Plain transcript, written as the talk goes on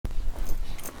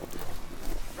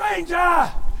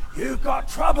Ranger! You've got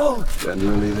trouble!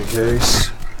 Generally the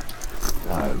case.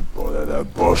 Don't bother the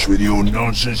boss with your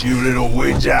nonsense, you little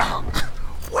whinger.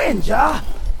 Whinger?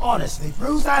 Honestly,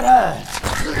 Bruce, that hurts.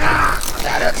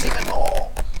 That hurts even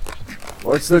more.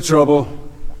 What's the trouble?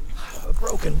 A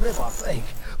broken rib, I think.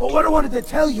 But what I wanted to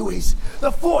tell you is,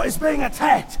 the fort is being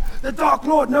attacked. The Dark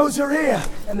Lord knows you're here,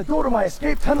 and the door to my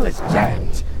escape tunnel is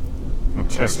jammed. A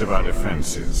test of our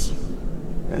defenses.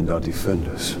 And our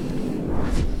defenders.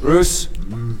 Bruce?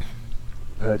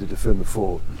 Prepare to defend the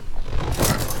fort.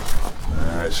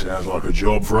 That sounds like a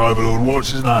job for Overlord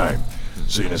What's-His-Name,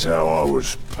 seeing as how I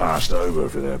was passed over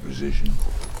for that position.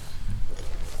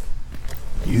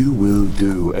 You will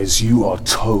do as you are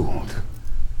told.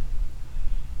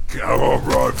 Come on,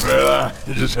 right fella,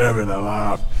 just having a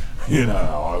laugh. You know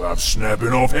how I love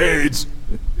snapping off heads.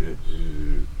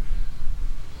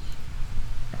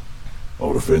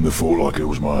 I'll defend the fort like it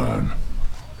was my own.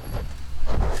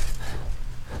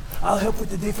 I'll help with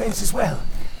the defense as well.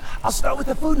 I'll start with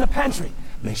the food in the pantry.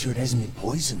 Make sure it hasn't been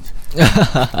poisoned.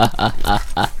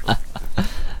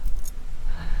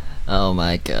 Oh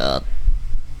my god.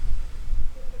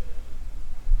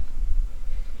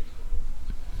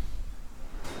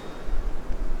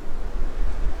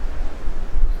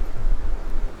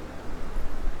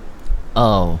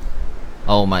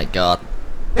 Oh my god.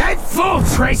 That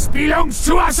fortress belongs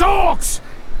to us orcs,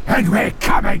 and we're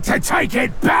coming to take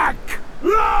it back!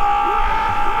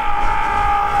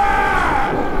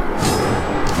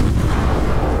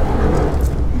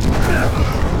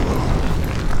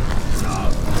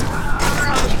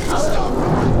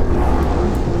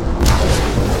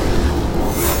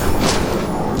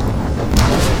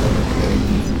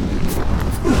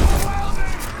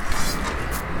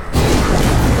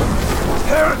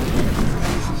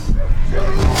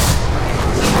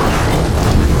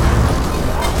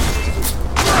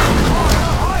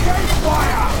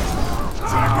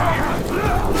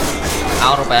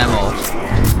 Out of ammo.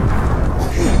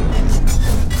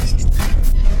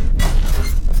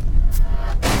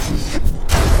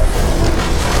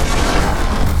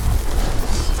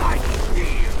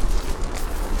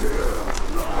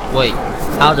 Wait,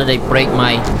 how did they break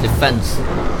my defense?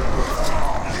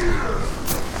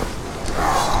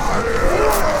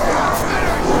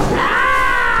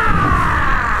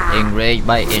 Enraged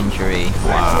by injury.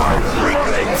 Wow.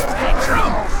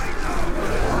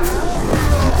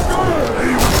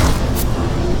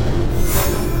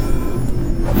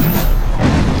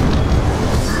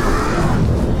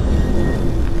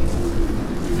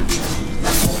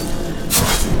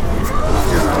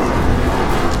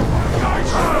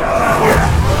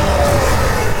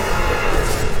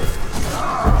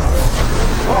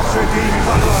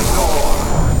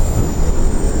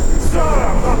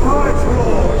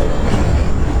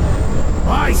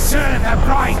 I serve the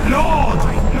bright Lord!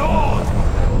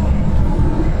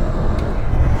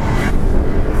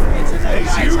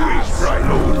 It's you, it's Bright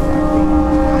Lord.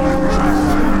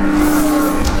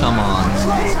 Come on.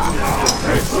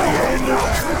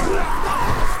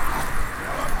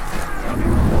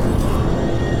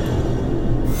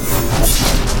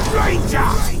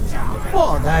 Ranger!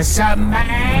 Bothersome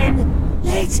man!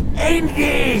 Let's end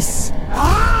this!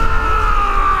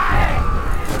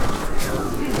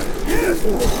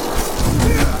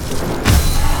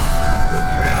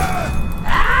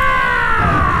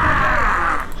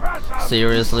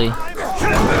 Seriously?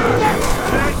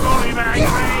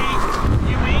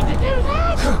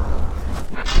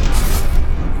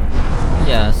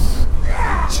 Yes.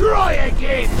 Try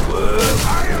again!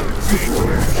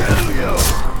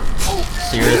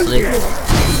 Seriously?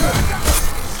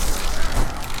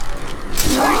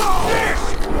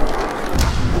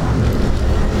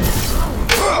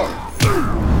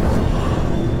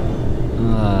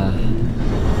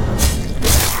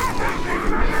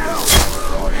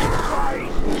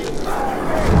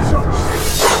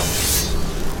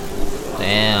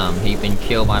 Damn, he been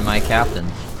killed by my captain.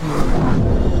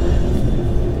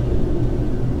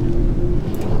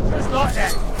 Just like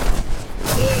that!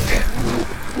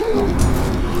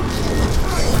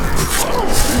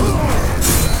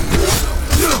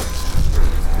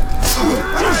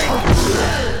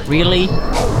 Really?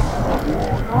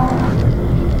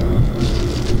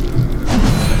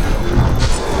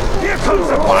 Here comes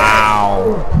the Wow.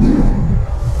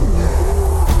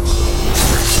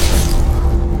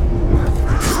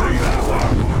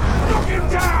 knock him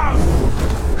down!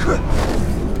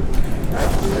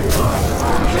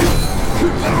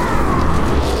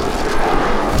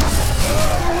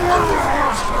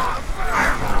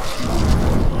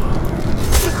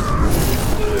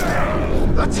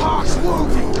 The Tark's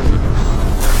wounded!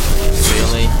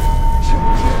 Really?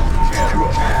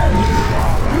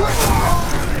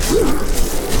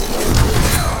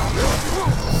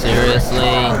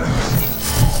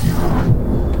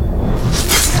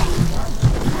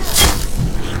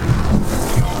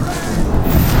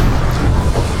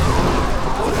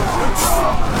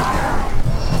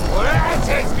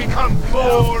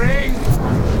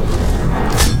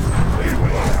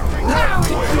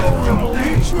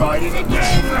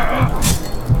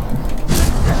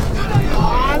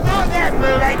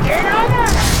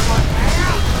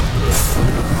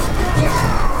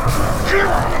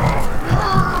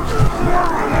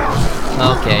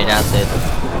 Okay, that's it.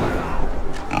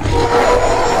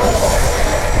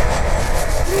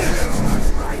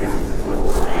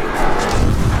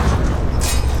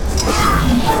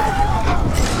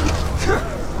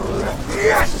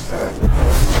 Yes!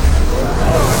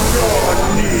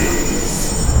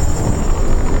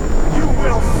 You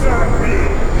will serve me!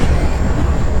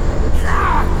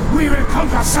 We will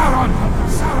conquer Sauron!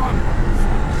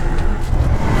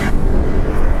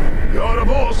 You're the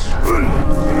boss!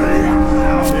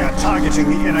 They are targeting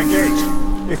the inner gate.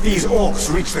 If these orcs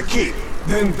reach the keep,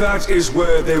 Then that is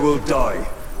where they will die.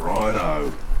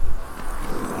 Righto.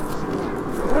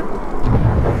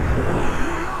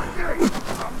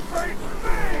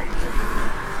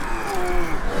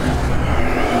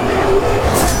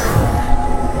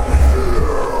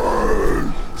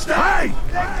 Hey!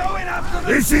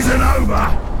 This isn't over!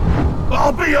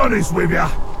 I'll be honest with you.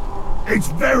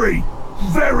 It's very,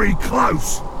 very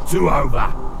close to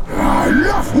over.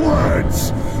 Enough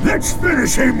words! Let's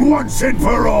finish him once and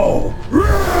for all!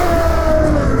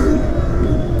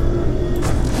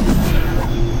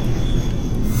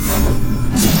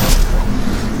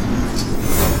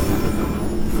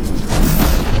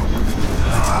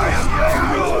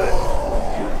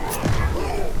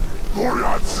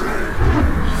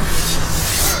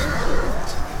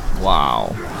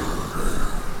 Wow.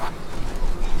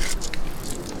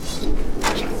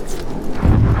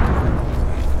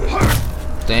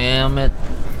 Damn it.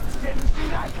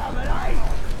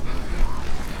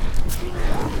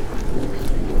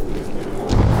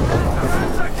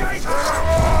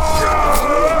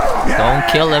 Don't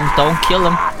kill him, don't kill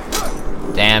him.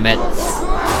 Damn it.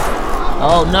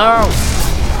 Oh no!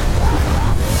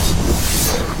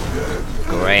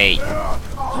 Great.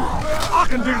 I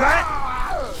can do that!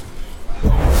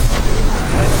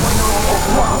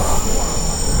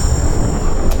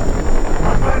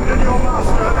 Abandon your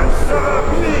master and serve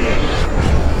me!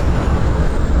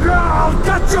 I'll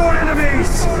cut your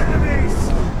enemies!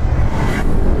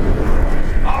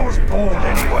 I was born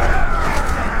anywhere.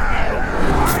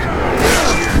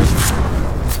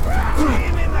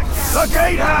 The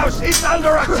gatehouse is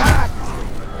under attack!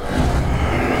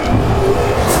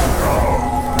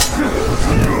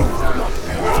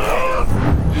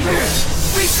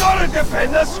 We gotta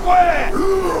defend the square!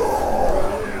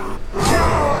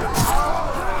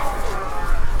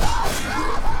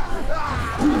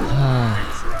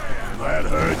 That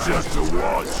hurts just to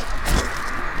watch.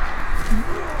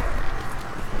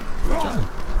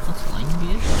 What's lying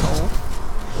here? Oh.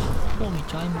 Holy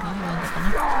time,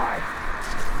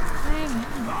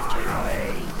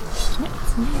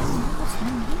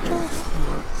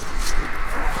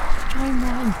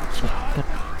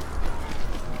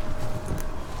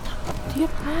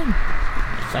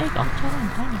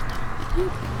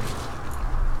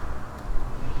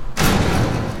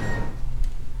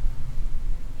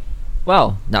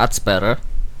 Well, that's better.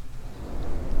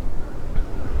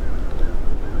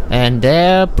 And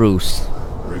there, Bruce.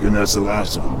 Reckon that's the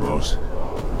last of them, boss.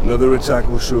 Another attack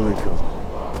will surely come.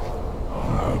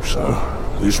 I hope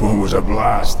so. This one was a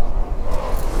blast.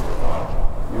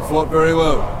 You fought very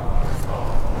well.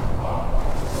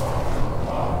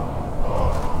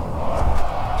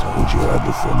 Told you I'd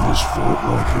defend this fort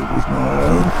like it was my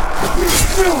own.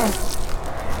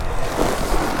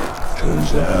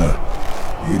 Turns out,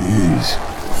 it is.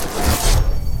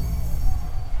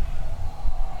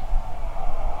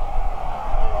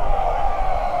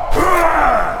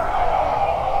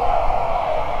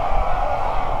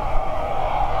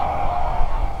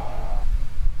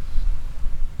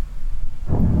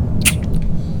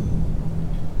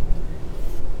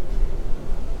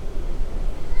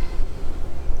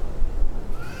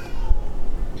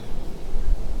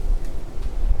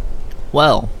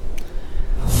 Well,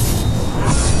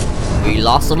 we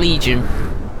lost a legion.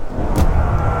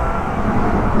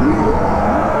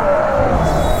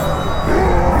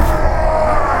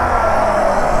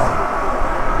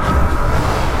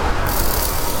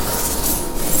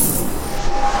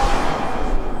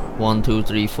 One, two,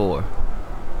 three, four.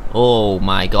 Oh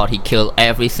my god, he killed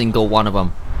every single one of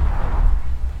them.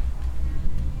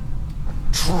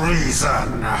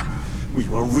 treason! We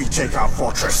will retake our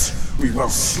fortress. We will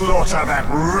slaughter that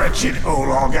wretched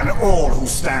Olog and all who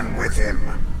stand with him.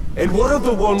 And what of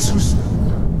the ones who...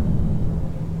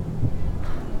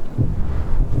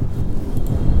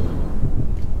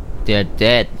 They're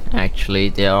dead, actually.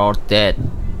 They're all dead.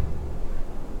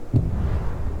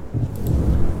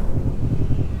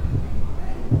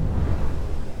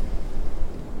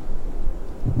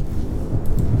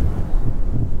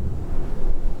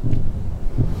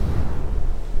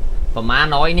 Và má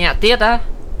nói nè tiết á.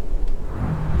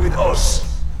 With us,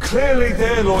 Clearly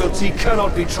their loyalty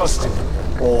cannot be trusted.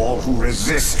 All who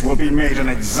resist will be made an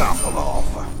example of.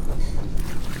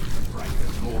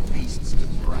 More beasts to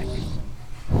break.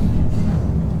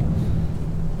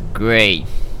 Great.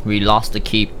 We lost the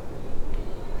keep.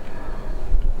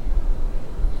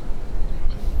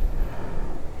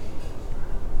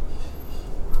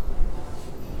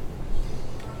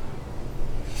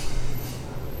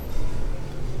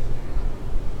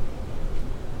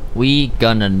 We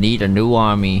gonna need a new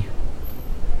army.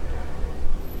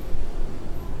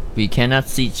 We cannot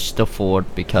siege the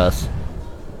fort because,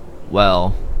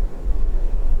 well,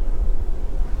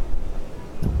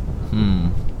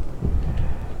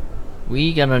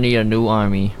 we gonna need a new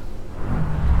army.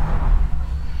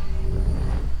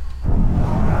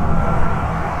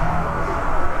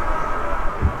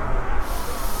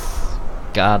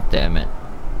 God damn it.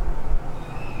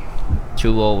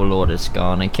 Two overlord is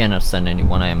gone. I cannot send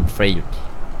anyone. I am afraid.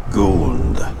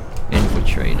 Gold.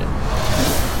 Infiltrated.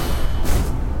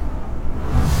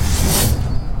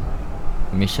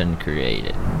 Mission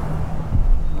created.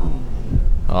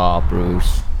 Oh,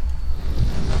 Bruce.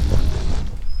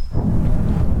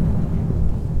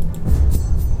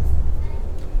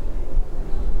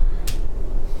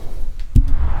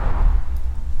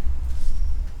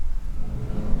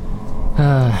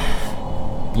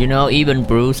 You know, even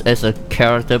Bruce as a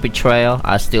character betrayal,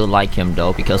 I still like him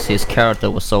though, because his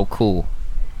character was so cool.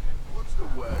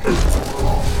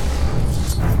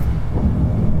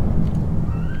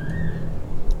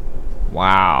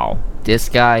 Wow, this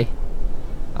guy,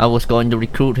 I was going to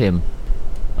recruit him.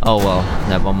 Oh well,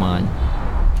 never mind.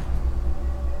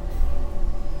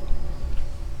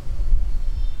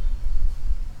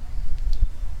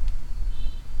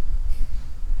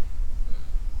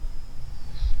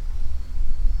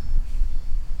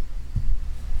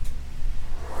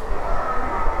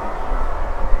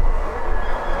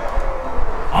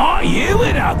 Are you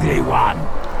an ugly one?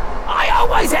 I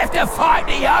always have to fight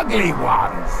the ugly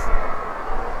ones.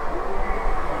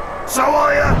 So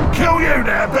I kill you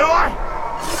now, do I?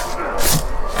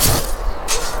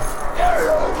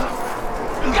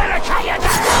 I'm gonna cut you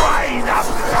down. Rain up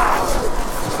blood!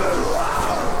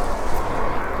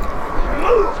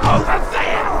 Move over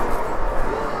there.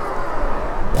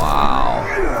 Wow.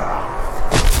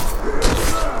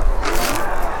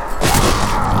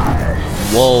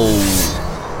 Whoa.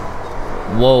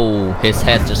 Whoa, his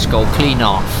head just go clean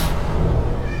off.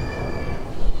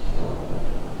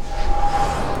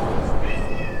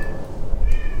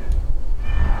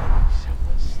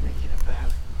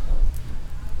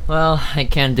 Well, I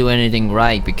can't do anything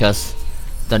right because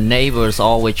the neighbors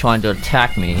always trying to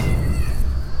attack me.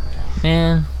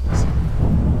 Man,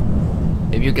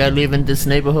 if you guys live in this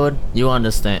neighborhood, you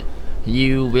understand.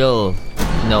 You will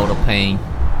know the pain.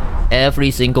 Every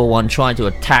single one trying to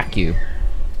attack you.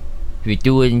 We're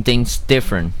doing things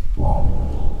different.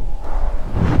 Oh!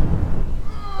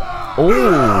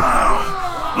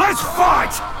 Let's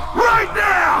fight! Right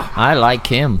now! I like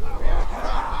him.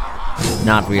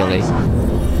 Not really.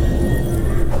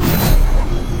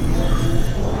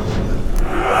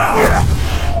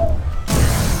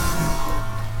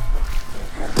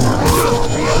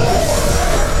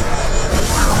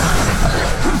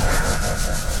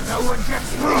 No one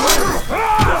gets through.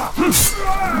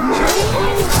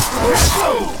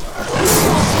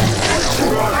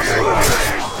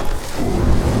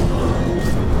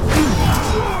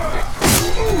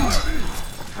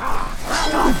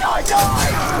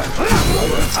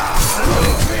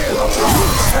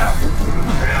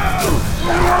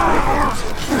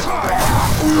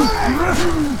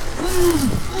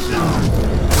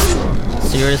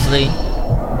 Seriously?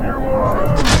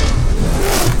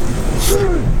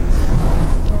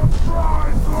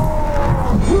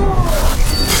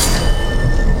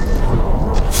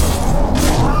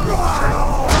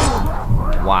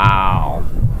 Wow.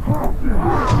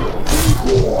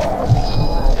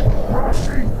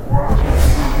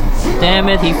 Damn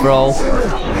it, he froze.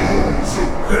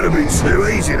 It'll be too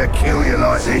easy to kill you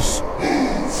like this.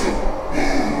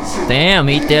 Damn,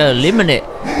 he did eliminate.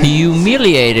 He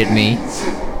humiliated me.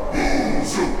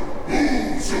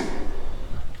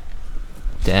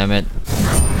 Damn it.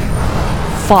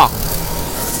 Fuck.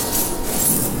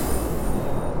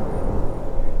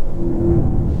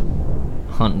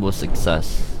 Hunt was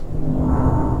success.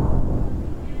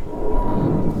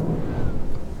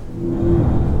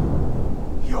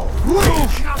 You're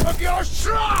weak up of your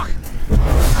shock!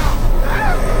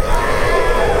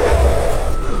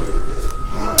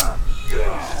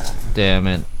 Damn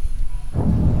it.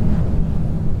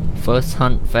 First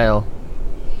hunt fail.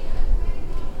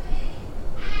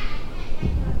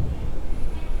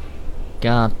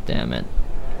 God damn it.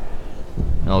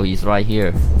 Oh, he's right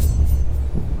here.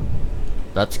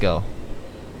 Let's go.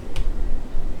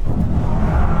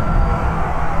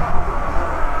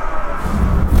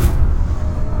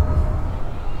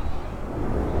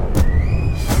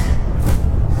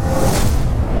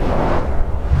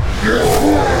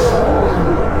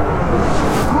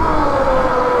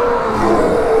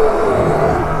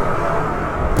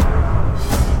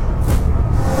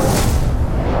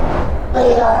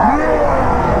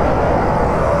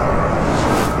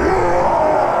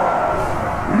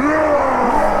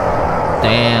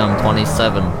 Damn,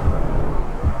 27.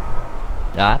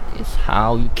 That is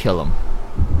how you kill him.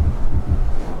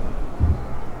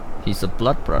 He's a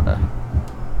blood brother.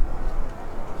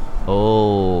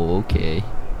 Oh, okay.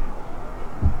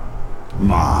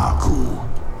 Maku.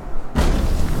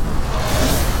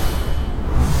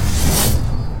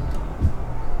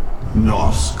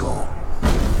 Nosko.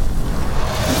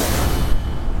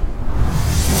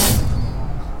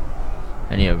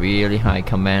 I need a really high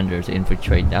commander to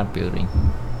infiltrate that building.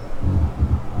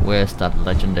 Where's that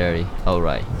legendary? Oh,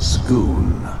 right.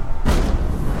 Schoon.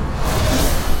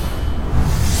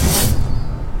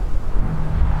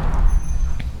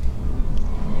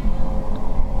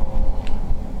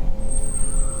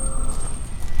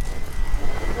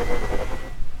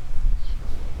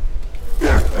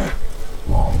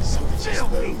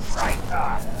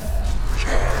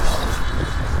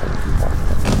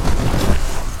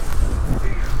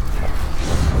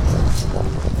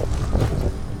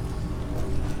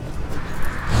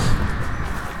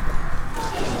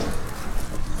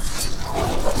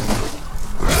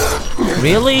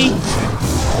 Really?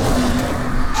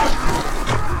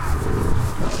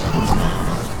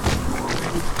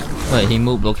 Wait, he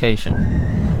moved location.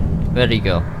 Where'd he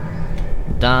go?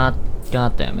 God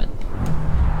damn it.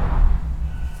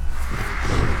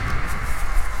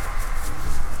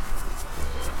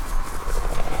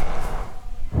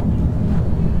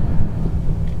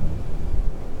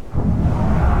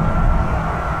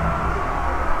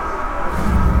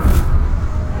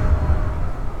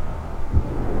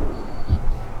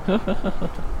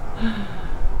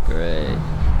 Great.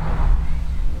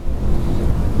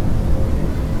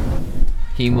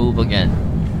 He moved again.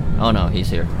 Oh no, he's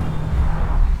here.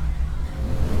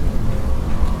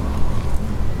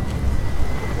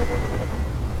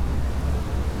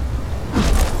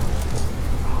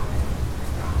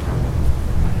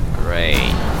 Great.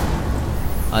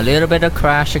 A little bit of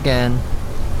crash again.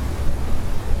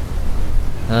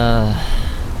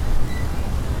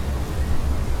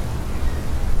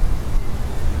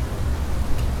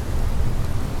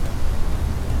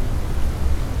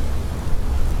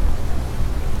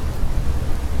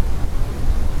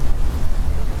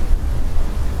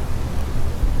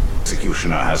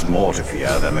 Executioner has more to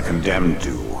fear than the condemned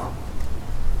do.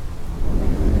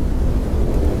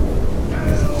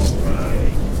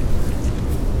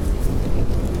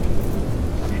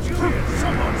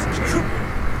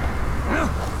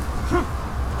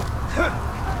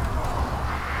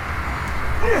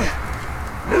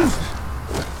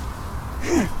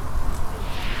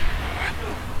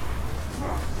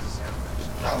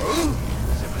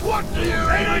 What do you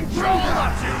aim and draw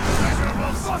at, you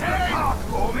miserable fucking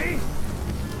for me?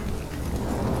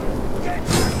 Get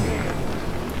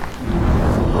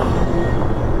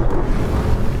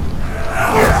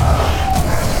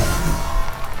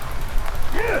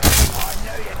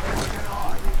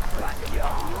back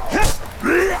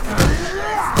here!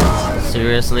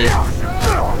 Seriously?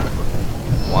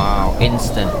 Wow,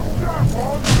 instant.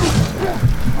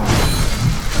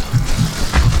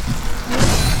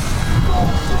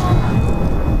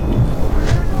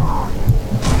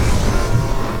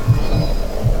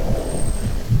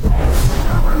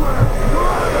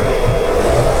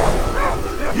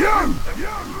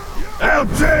 How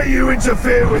dare you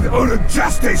interfere with Unum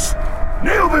justice?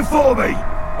 Kneel before me,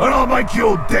 and I'll make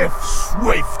your death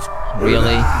swift.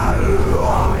 Really?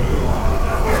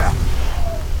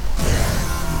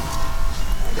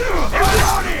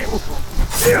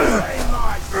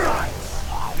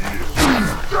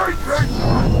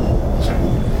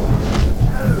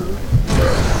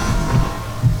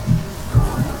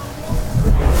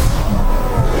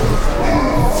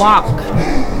 Fuck!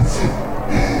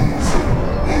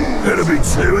 It'll be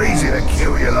too easy to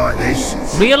kill you like this.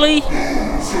 Really?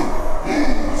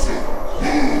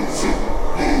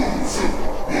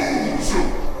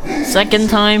 Second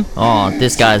time? Oh,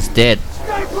 this guy's dead.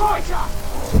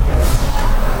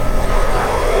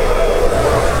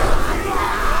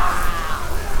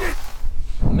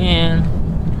 Man.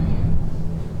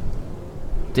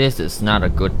 This is not a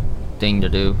good thing to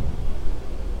do.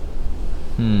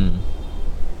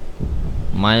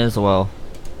 Might as well.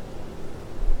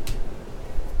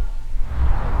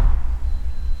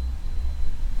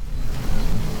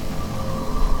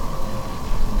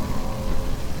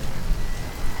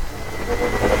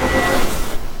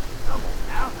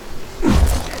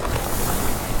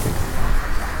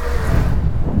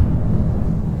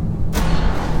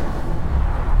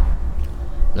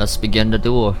 Let's begin the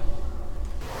duel.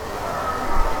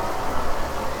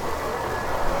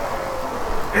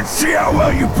 And see how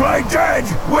well you play dead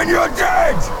when you're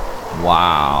dead!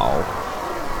 Wow.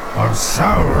 I'm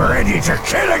so ready to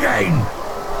kill again!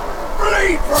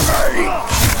 Bleed for me!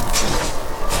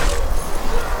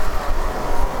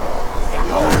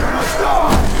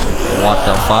 What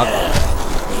the fuck?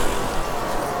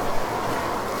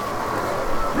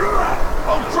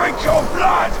 I'll drink your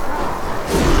blood!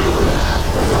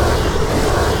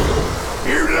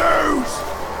 You lose!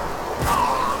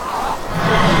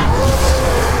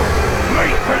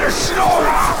 Meat for the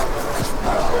slaughter!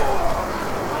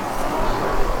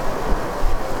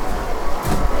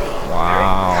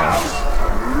 Wow.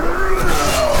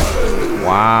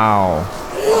 Wow.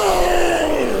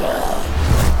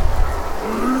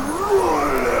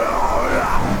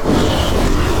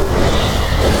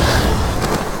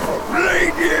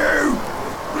 Bleed you!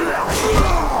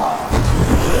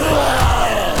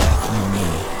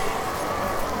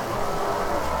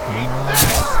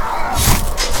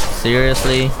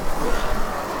 Seriously?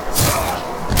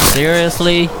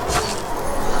 Seriously?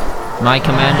 My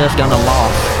commander's gonna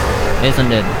lose,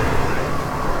 isn't it?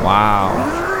 Wow.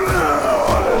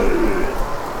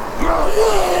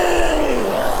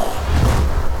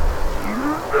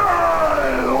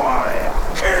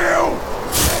 Kill!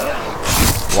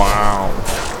 Wow.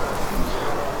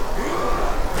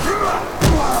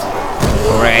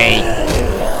 Great.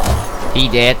 He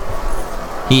dead.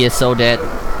 He is so dead.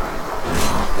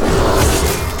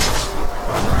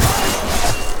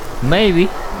 Maybe.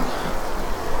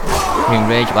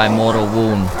 Enraged by mortal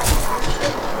wound.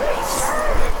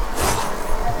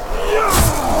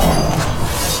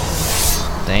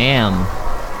 Damn.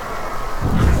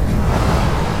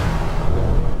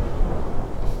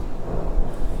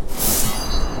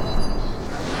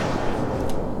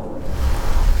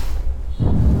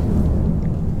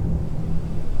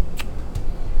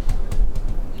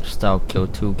 Still kill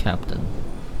 2 captain.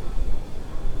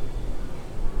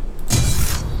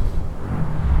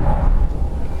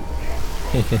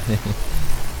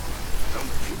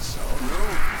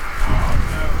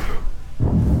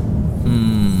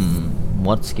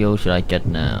 What skill should I get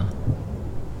now?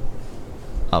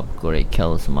 Upgrade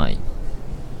Kel's Might.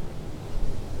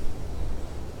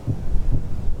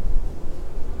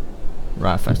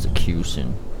 Wrath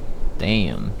Execution.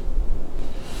 Damn.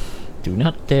 Do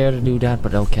not dare to do that,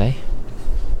 but okay.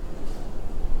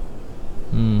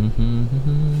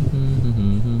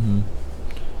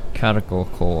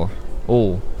 Catechol Core.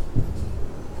 Oh.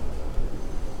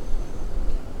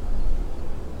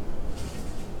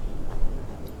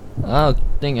 I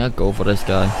think I'll go for this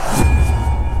guy.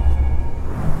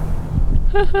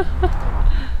 You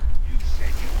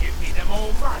said you'd give me them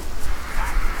all right.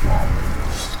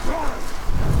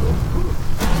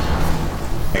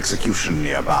 Execution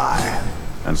nearby.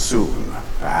 And soon,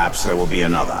 perhaps there will be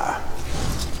another.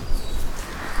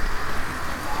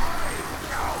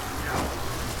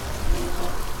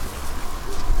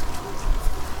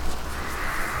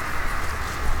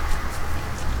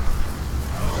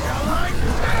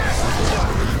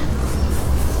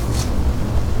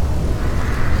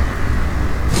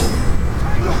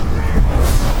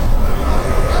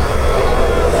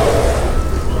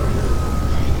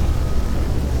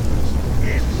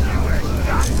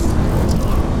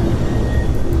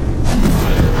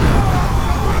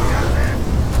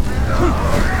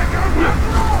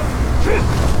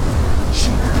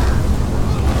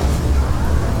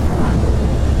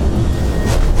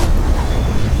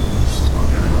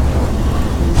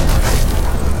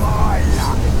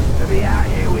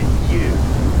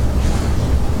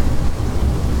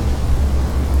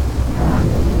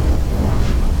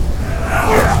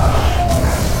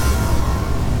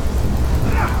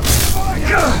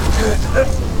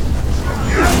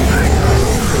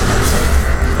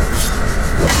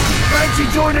 Fancy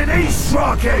joining these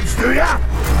smarkheads, do ya?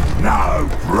 No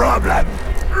problem.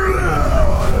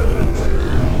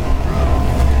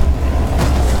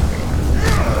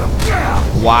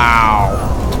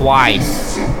 Wow.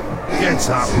 Twice. Get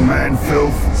up, man,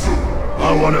 filth.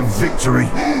 I want a victory,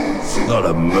 not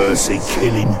a mercy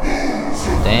killing.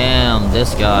 Damn,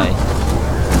 this guy.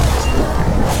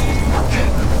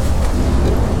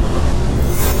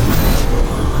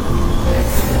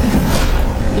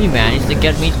 He managed to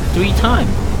get me 3 times.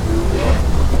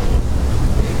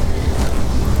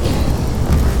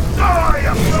 Oh,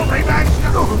 you filthy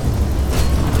bastard!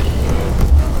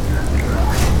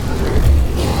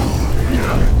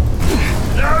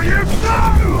 No, you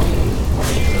don't!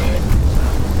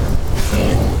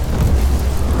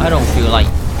 I don't feel like.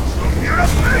 You're a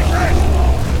business!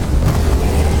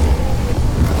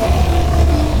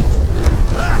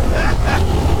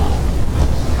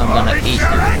 I'm gonna eat you.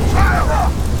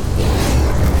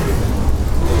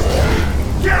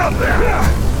 Get up there!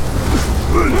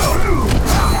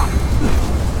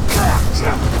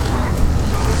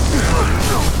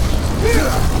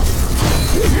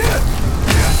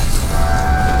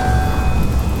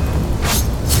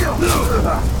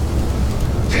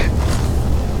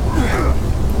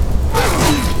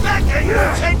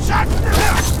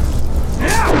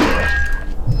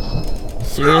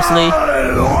 Seriously?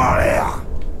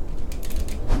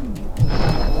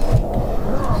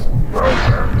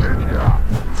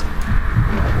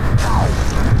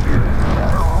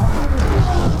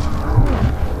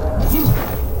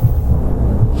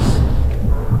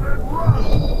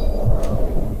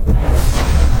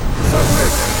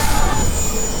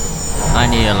 I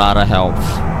need a lot of help.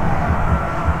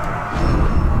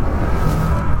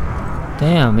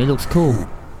 Damn, he looks cool.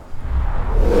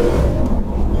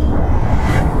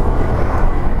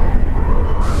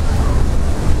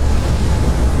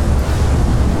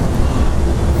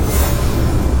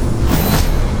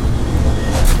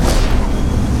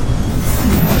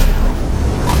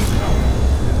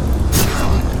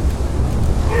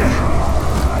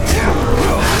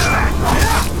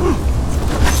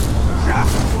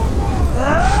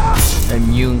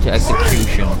 Immune to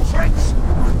execution.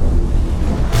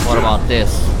 What about this?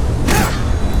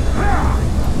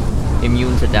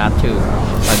 Immune to that too.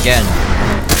 Again.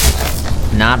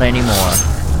 Not anymore.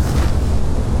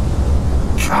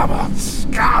 Come on,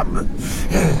 scum!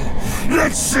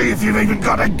 Let's see if you've even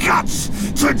got the guts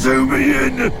to do me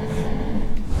in!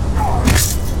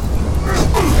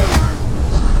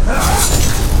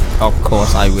 Of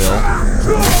course I will.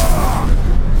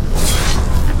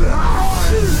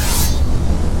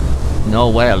 No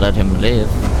way I'll let him live.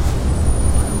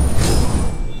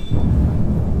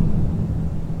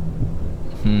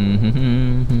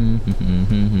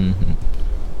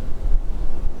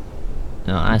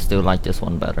 No, I still like this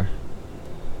one better.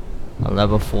 A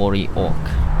level 40 orc.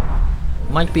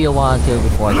 Might be a while till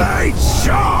before I get... Blade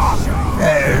sharp!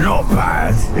 Not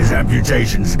bad, as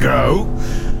amputations go.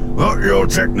 But your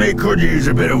technique could use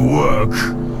a bit of work.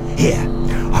 Here,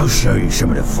 I'll show you some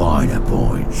of the finer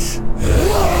points.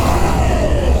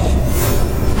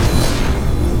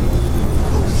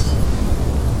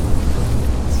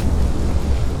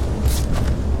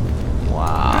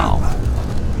 Wow.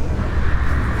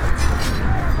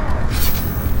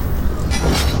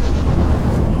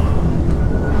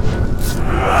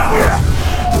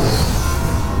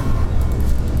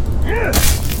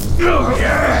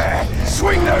 Yeah!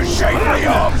 Swing those shapely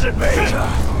arms at me!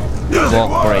 Does it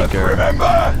Walk work, breaker.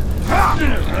 remember?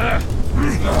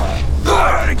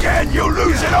 Try it again, you'll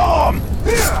lose an arm!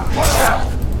 What's that?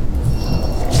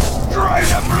 Drain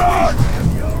the blood!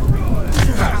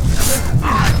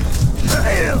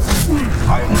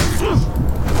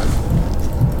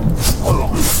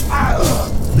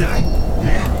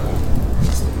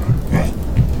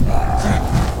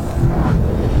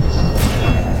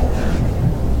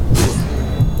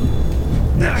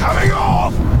 They're coming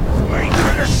off! Wait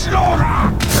for the slaughter!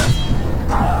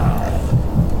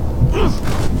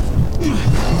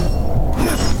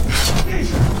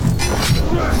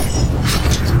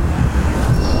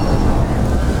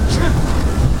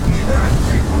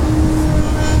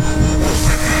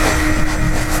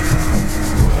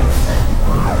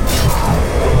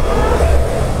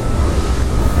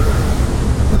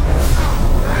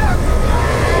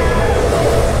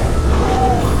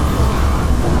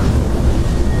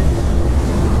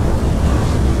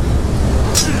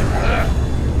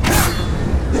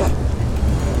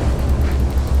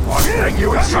 You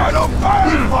were trying to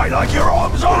fight like your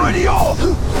arm's already off!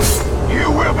 You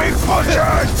will be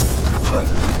butchered!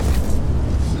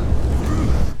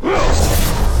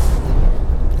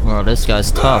 Well, this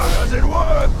guy's tough. Doesn't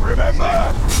work,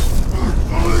 remember?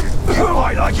 You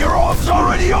fight like your arm's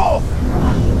already off!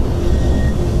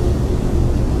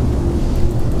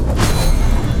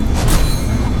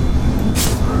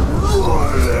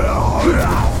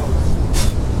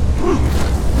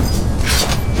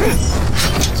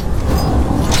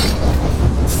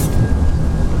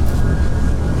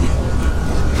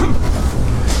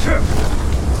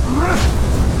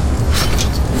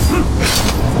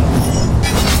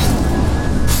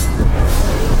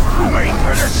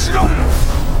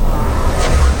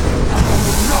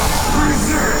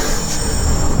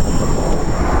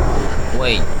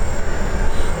 Wait.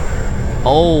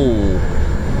 Oh.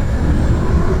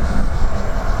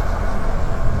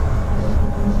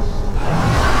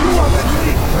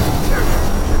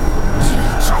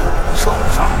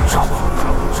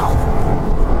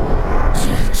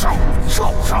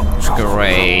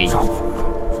 Great.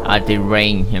 I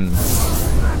deranged him.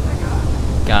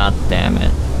 God damn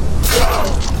it.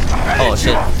 Oh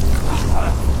shit.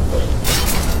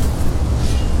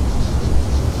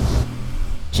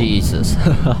 Jesus.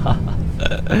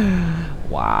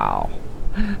 Wow.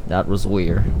 That was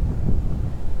weird.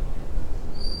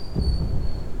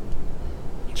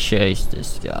 Chase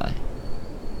this guy.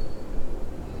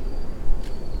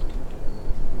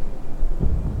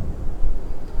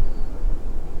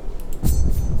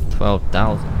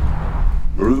 $12,000.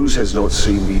 Bruce has not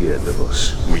seen the end of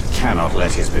us. We cannot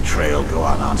let his betrayal go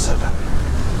unanswered.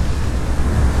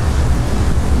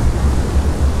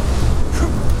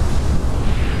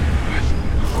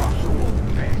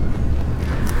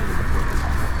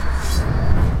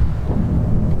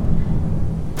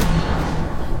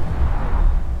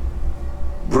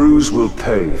 Bruce will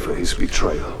pay for his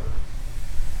betrayal.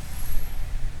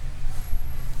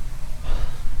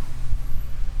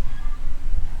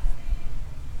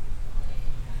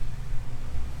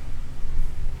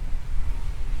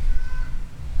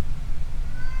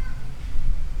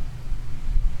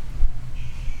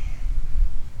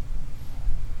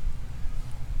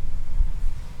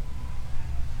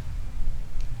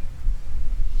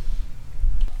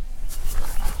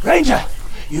 Ranger!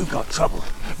 You've got trouble.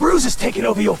 Bruce has taken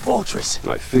over your fortress.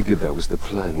 I figured that was the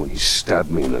plan when he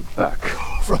stabbed me in the back.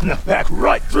 From the back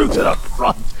right through to the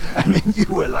front. I mean, you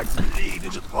were like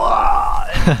bleeding. Just... Sorry.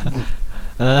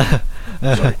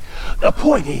 The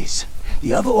point is,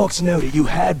 the other orcs know that you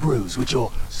had Bruce, which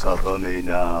you'll suffer me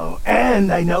now. And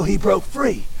they know he broke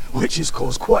free, which has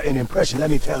caused quite an impression,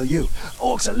 let me tell you.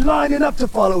 Orcs are lining up to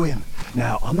follow him.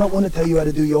 Now, I'm not one to tell you how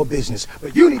to do your business,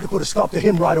 but you need to put a stop to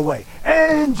him right away.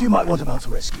 And you might want to mount a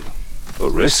rescue. A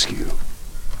rescue?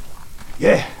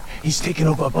 Yeah, he's taken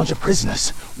over a bunch of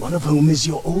prisoners, one of whom is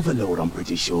your overlord, I'm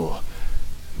pretty sure.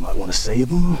 You might want to save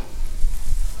him.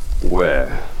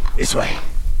 Where? This way.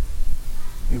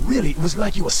 It was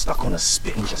like you were stuck on a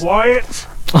spit and just... Quiet!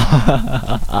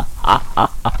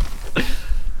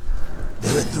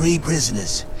 There are 3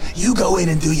 prisoners. You go in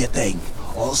and do your thing.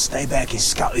 I'll stay back and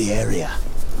scout the area.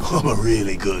 I'm a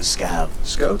really good scout.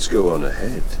 Scouts go on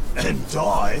ahead. And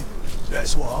die.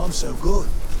 That's why I'm so good.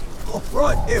 Oh,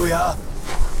 right, here we are.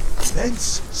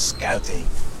 Fence scouting.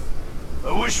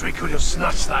 I wish we could have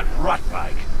snatched that rat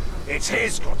bag. It's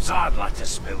his guts I'd like to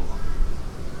spill.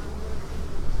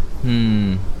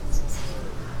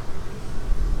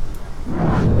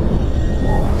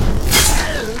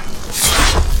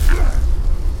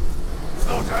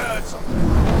 Thought I heard something.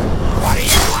 What are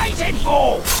you waiting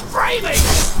for? Free me!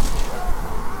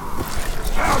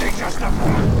 Scouting just a...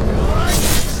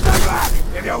 Stay back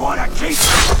if you want to keep...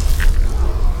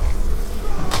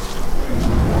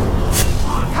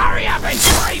 Hurry up and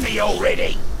free me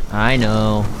already! I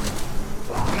know.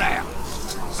 Now,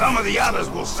 some of the others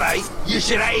will say you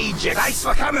should age your days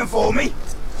for coming for me.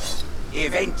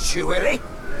 Eventually.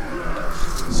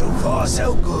 So far,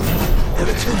 so good. There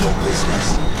are 2 more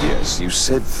prisoners. Yes, you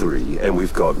said 3, and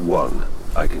we've got 1.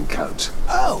 I can count.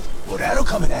 Oh, well that'll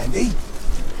come in handy.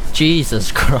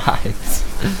 Jesus Christ.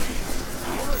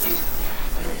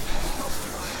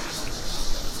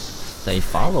 They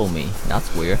follow me.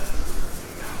 That's weird.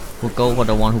 We'll go for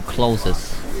the one who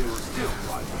closest.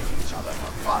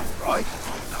 Right?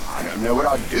 I don't know what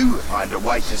I'd do if I had to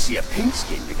wait to see a pink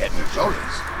skin to get me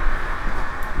jollies.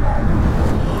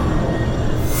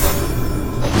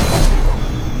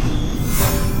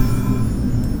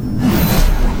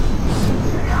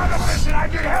 I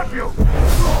can help you!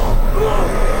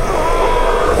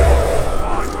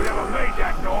 Whoever made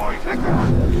that noise!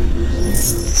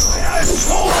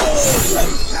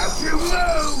 Don't you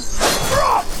move!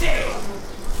 Drop it!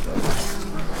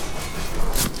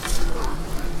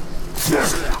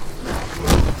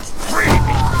 Free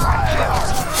me,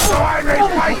 so I may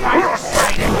fight my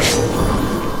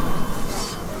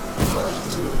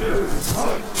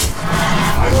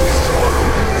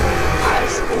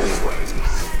as always.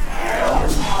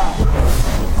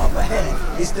 Up ahead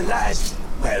is the last...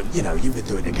 Well, you know, you've been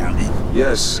doing the counting.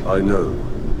 Yes, I know.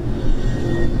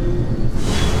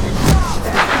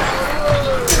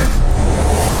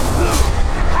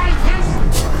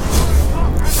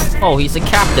 Oh, he's a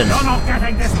captain. You're not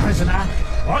getting this, prisoner.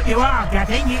 What you are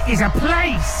getting is a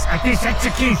place at this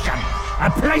execution. A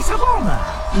place of honor,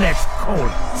 let's call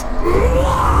it.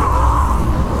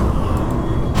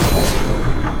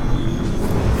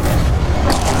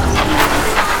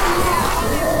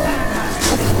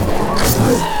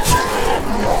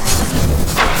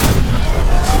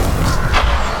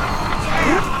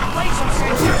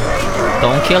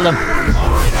 Kill him.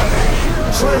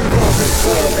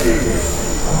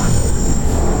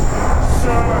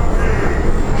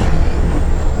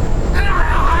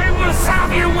 I will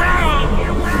serve you well.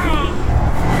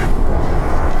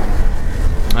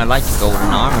 I like the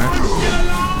golden armor.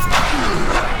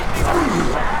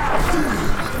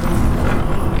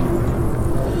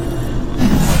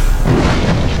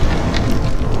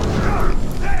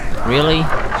 Really?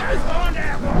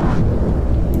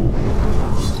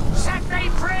 Set me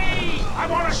free! I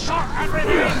want a shot at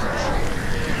revenge!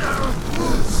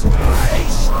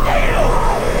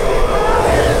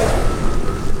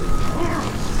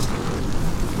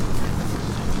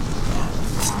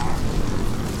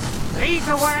 Lead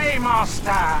the way,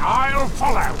 master. I'll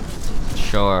follow.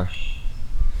 Sure.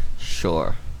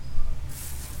 Sure.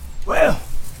 Well,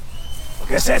 I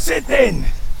guess that's it then.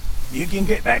 You can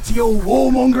get back to your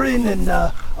warmongering and,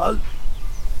 I'll...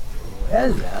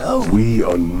 Hello. We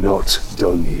are not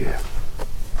done here.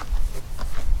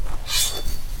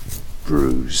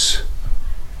 Bruce.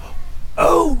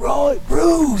 Oh, right,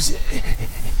 Bruce.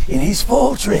 In his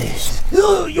fortress.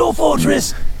 Oh, your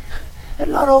fortress. Had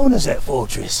a lot of owners, that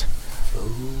fortress. Oh,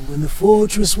 when the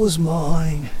fortress was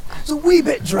mine. It's a wee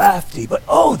bit drafty, but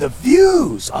oh, the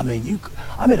views. I mean,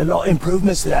 I made a lot of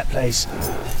improvements to that place.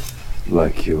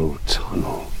 Like your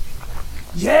tunnel.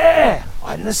 Yeah,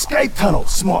 I had an escape tunnel.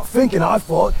 Smart thinking, I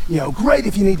thought. You know, great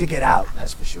if you need to get out,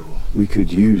 that's for sure. We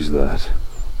could use that.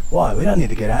 Why, we don't need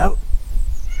to get out.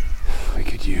 We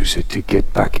could use it to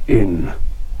get back in.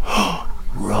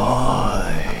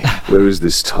 Right. Where is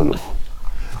this tunnel?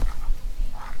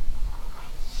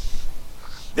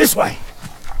 This way.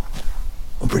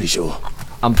 I'm pretty sure.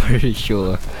 I'm pretty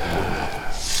sure.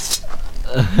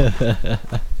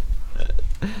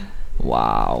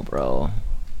 Wow, bro.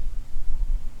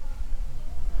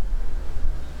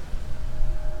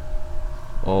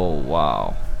 Oh,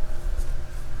 wow.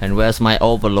 And where's my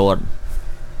overlord?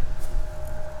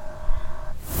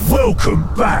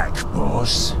 Welcome back,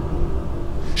 boss.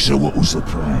 So what was the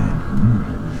plan?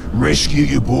 Rescue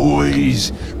your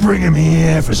boys, bring them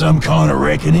here for some kind of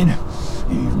reckoning?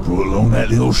 You even brought along that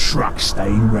little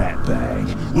shrug-stained rat bag.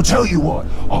 Well, tell you what,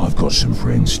 I've got some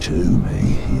friends too,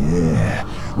 mate. Yeah,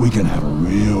 we can have a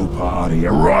real party,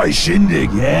 a right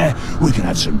shindig, yeah? We can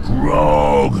have some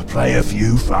grog, play a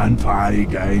few fun party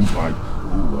games like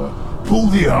pull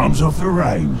the arms off the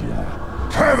ranger.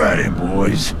 Have at it,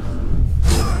 boys.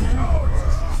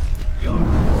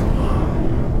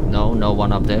 No, no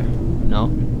one up there. No.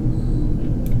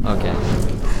 Okay.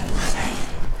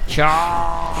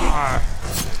 Char!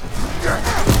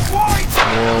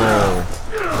 Whoa.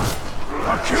 I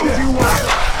killed you once.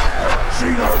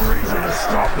 See no reason to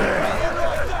stop there.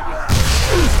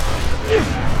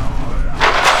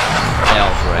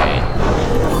 Belgrade.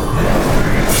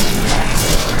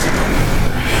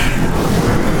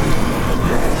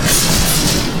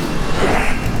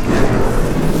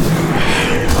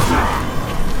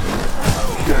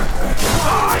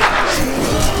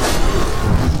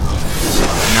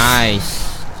 Nice.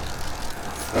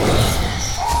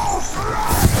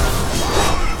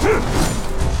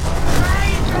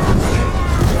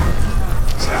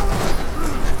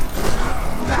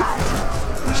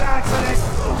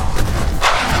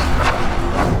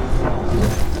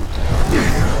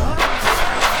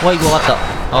 Wait, what the?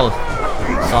 Oh,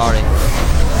 sorry.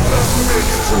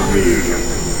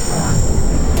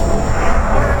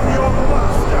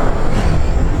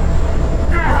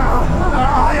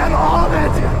 I am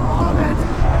honored.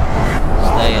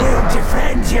 Stay in. I'll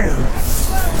defend you.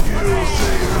 You'll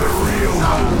see the real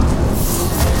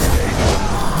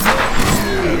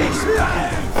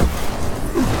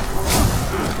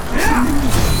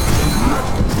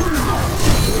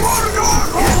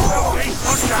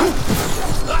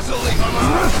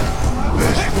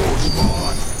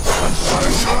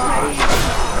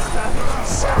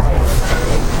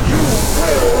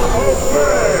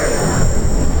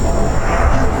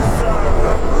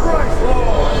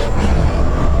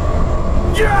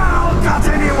Got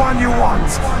anyone you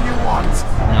want.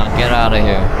 Now get out of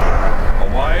here.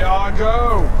 Away I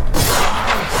go.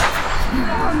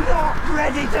 I'm not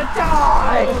ready to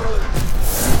die.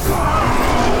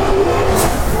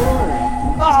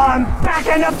 I'm back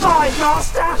in the fight,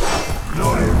 Master.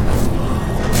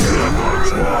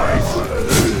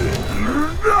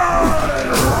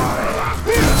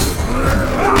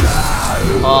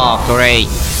 Oh, great.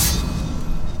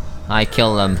 I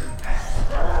killed them.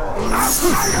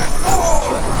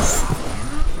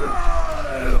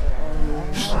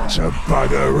 It's a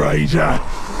bugger, Ranger.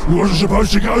 Wasn't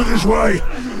supposed to go this way.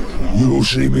 You'll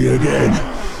see me again.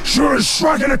 Sure as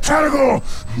striking a cannibal.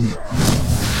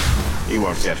 He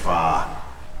won't get far.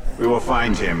 We will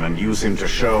find him and use him to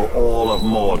show all of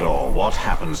Mordor what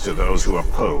happens to those who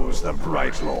oppose the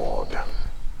Bright Lord.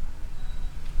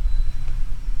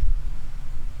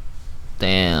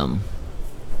 Damn.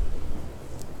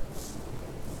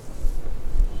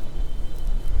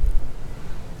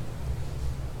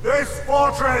 This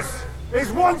fortress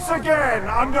is once again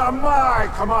under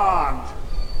my command.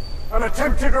 An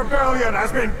attempted rebellion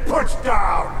has been put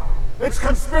down. Its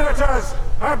conspirators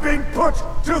have been put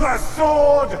to the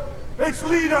sword. Its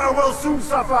leader will soon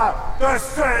suffer the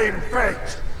same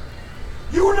fate.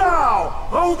 You now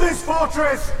hold this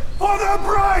fortress for the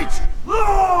Bright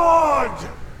Lord!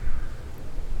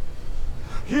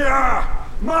 Here,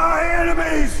 my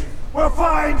enemies will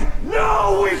find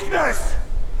no weakness,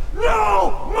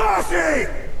 no mercy,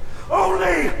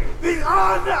 only the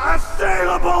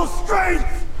unassailable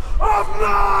strength of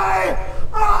my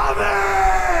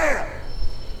army!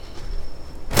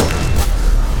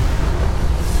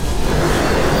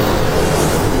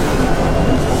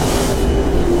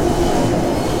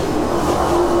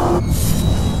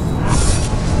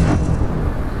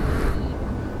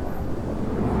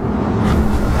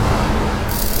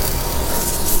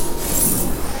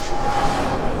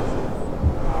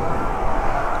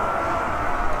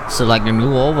 Select a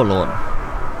new overlord.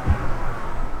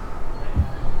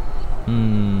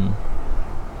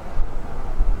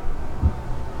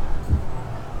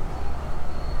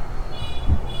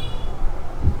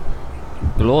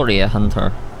 Gloria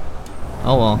Hunter.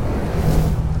 Oh well.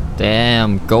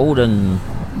 Damn, golden.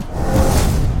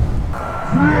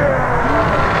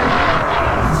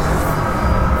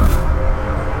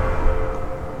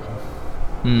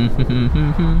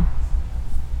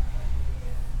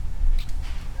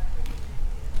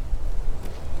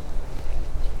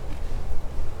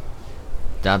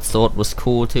 That sword was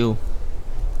cool too.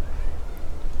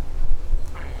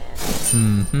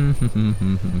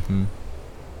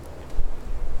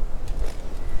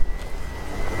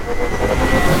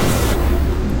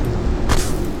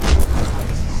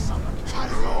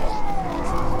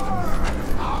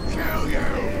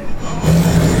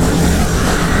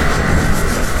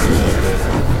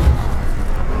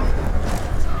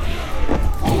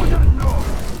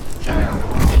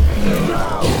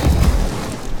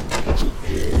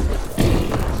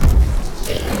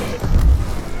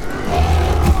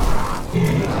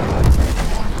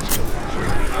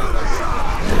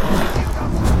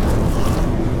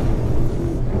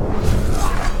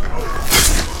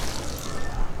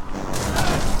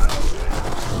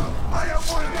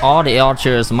 All the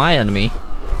archers my enemy.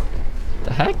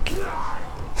 The heck?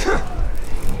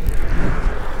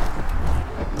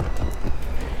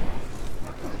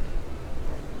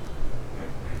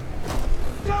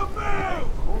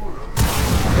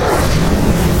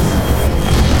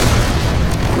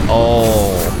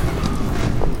 Oh.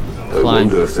 I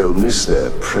wonder if they'll miss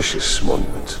their precious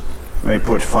monument. They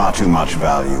put far too much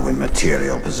value in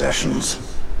material possessions.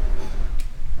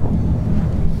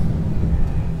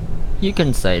 You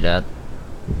can say that.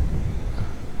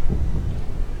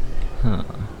 Huh,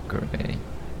 great.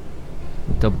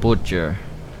 The butcher.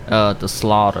 The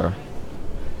slaughter.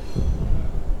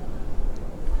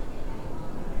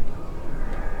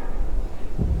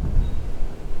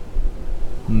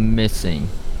 Missing.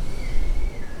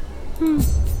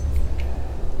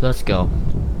 Let's go.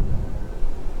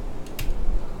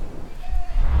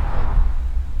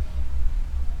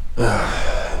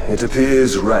 It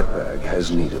appears Ratbag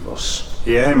has need of us.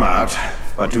 Hear him out,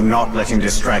 but do not let him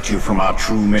distract you from our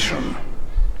true mission.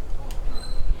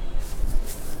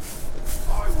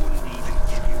 I wouldn't even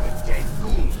give you a dead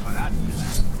goon for that.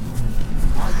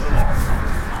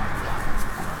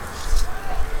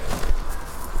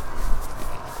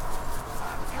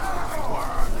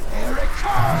 Here it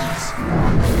comes!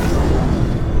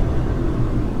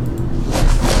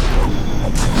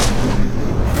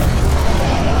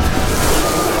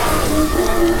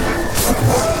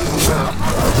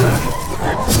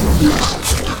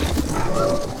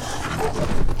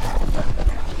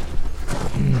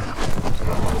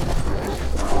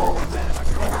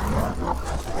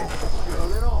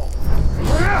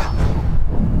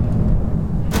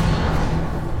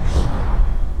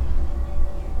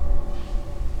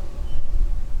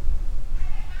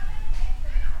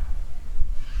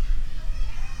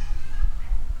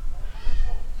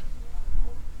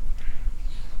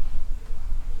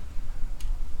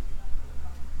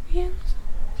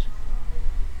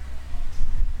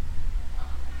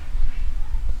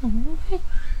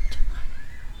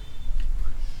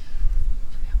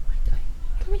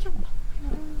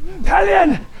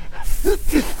 Talion!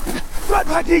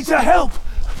 Ratbag needs your help!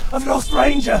 I've lost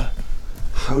Ranger!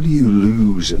 How do you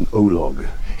lose an Olog?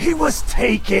 He was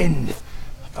taken.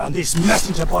 I found this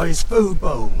messenger by his food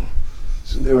bowl.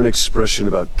 Isn't there an expression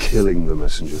about killing the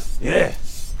messenger? Yeah,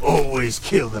 always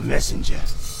kill the messenger.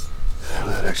 Well,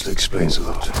 that actually explains a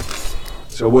lot.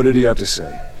 So what did he have to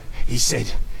say? He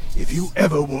said, if you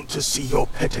ever want to see your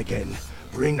pet again,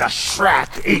 bring the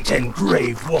Shrek-eaten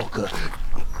Grave Walker.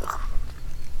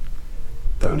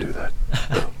 Don't do that.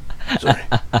 Sorry.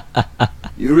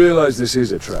 You realize this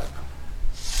is a trap?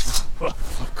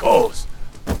 Of course.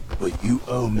 But you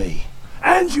owe me.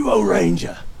 And you owe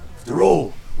Ranger. After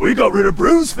all, we got rid of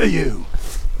Bruce for you.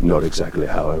 Not exactly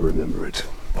how I remember it.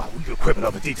 Well, we could quibble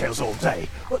over details all day,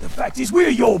 but the fact is we're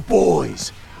your boys.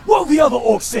 What will the other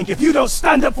orcs think if you don't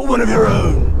stand up for one of your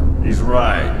own? He's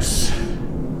right.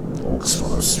 Orcs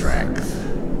follow strength.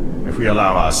 If we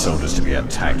allow our soldiers to be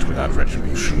attacked without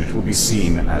retribution, it will be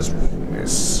seen as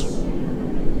weakness.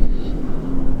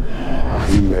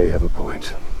 He may have a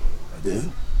point. I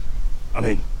do? I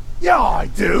mean, yeah, I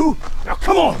do. Now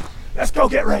come on, let's go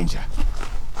get Ranger.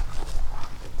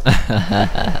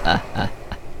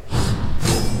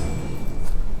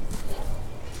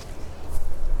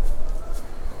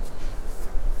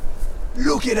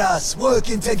 Look at us,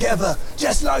 working together,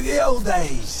 just like the old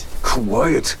days.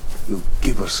 Quiet! You'll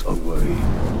give us away.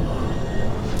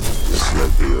 Just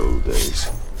like the old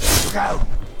days. Go.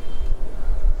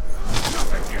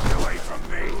 Nothing gets away from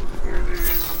me.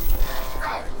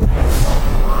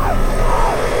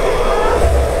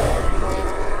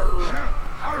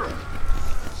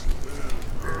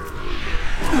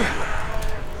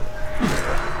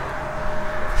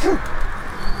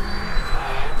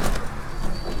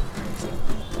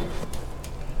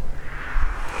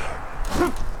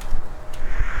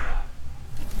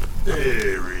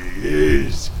 There he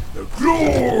is, the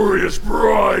glorious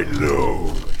Bride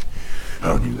Lord.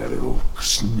 I knew that little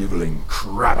snivelling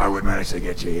crap I would manage to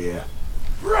get you here.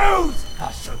 Bruce!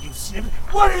 I'll show you, Snip.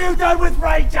 What have you done with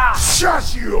Ranger?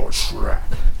 Shut your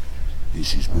trap.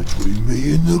 This is between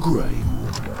me and the Grey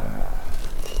Walker.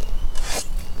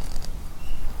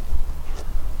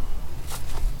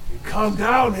 You come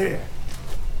down here.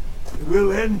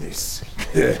 We'll end this.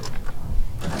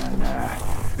 Nah,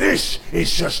 this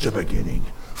is just the beginning.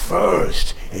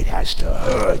 First, it has to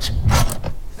hurt.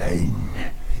 Then,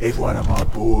 if one of my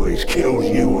boys kills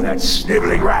you or that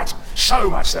snivelling rat, so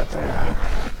much the better.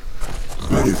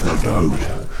 But if they don't,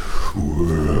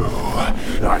 well,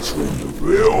 that's when the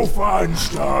real fun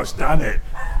starts, doesn't it?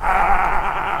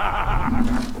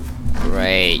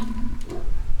 Great.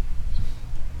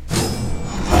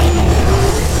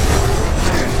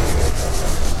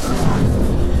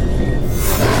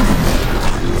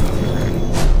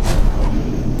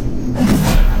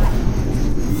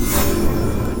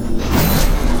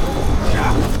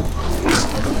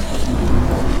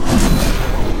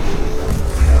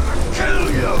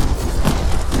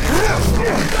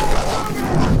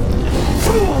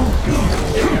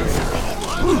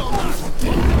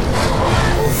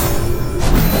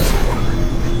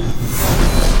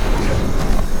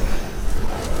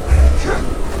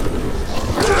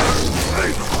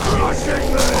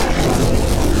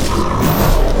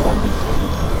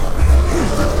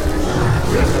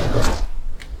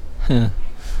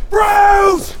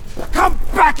 Bruce! Come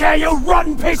back here, you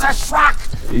rotten piece of schlock!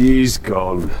 He's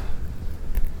gone.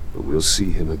 But we'll see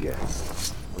him again.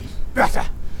 Better,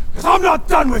 because I'm not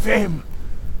done with him!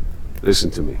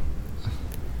 Listen to me.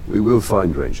 We will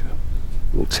find Ranger.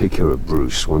 We'll take care of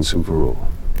Bruce once and for all.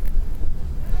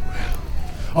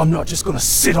 I'm not just gonna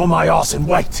sit on my ass and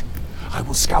wait. I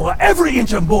will scour every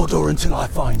inch of Mordor until I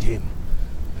find him.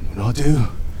 And when I do,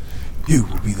 you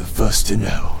will be the first to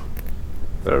know.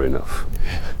 Fair enough.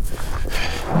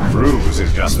 Bruce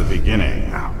is just the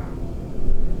beginning.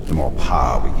 The more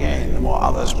power we gain, the more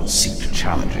others will seek to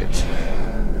challenge it.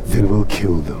 Then we'll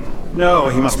kill them. No,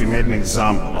 he must be made an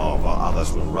example of, or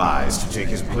others will rise to take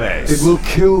his place. It will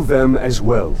kill them as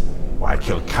well. Why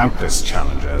kill countless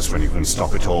challengers when you can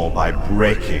stop it all by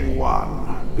breaking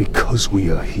one? Because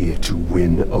we are here to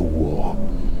win a war.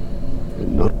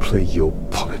 And not play your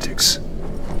politics.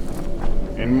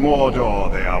 In Mordor,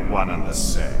 they are one and the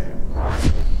same.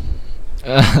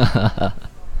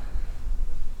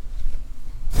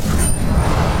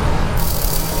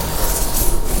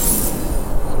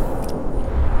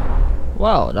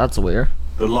 Wow, that's weird.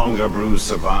 The longer Bruce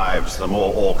survives, the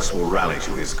more orcs will rally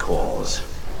to his cause.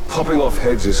 Popping off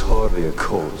heads is hardly a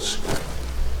cause.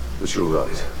 But you're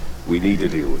right. We need to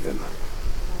deal with them.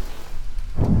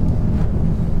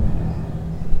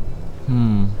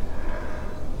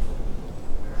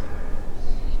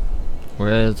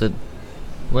 Where is it?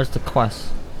 Where's the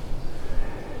quest?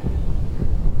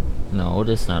 No. No,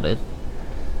 that's not it.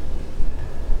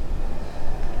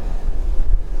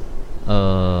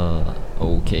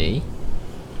 Okay.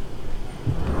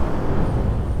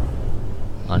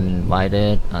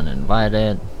 Uninvited,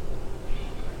 uninvited.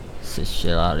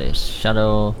 Sicilia's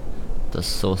Shadow, the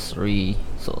sorcerer.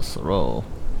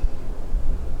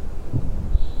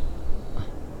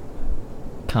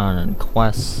 Canon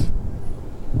Quest.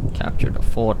 Capture the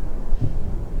fort.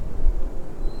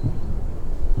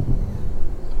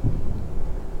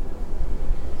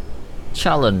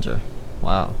 Challenger.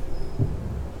 Wow.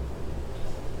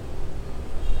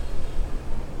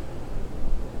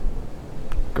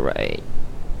 Great.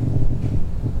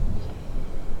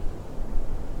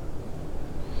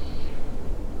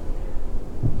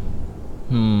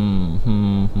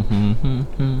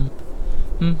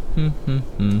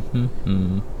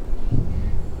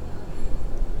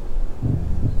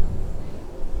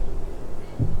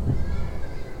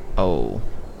 Oh.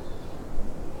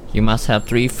 You must have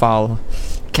 3 foul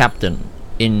captain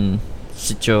in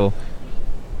Sicho.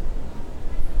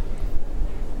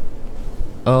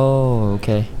 Oh,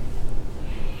 okay.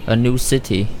 A new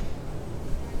city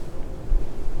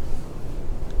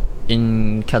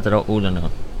in Cathedral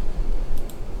Ulana.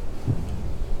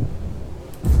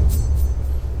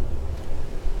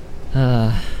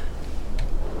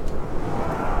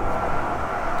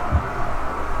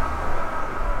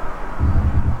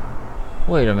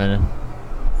 Wait a minute.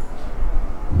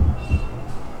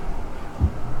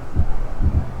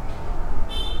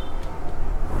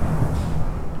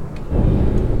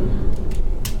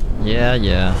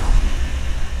 Yeah.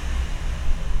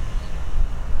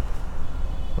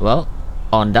 Well,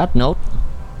 on that note,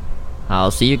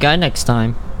 I'll see you guys next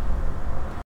time.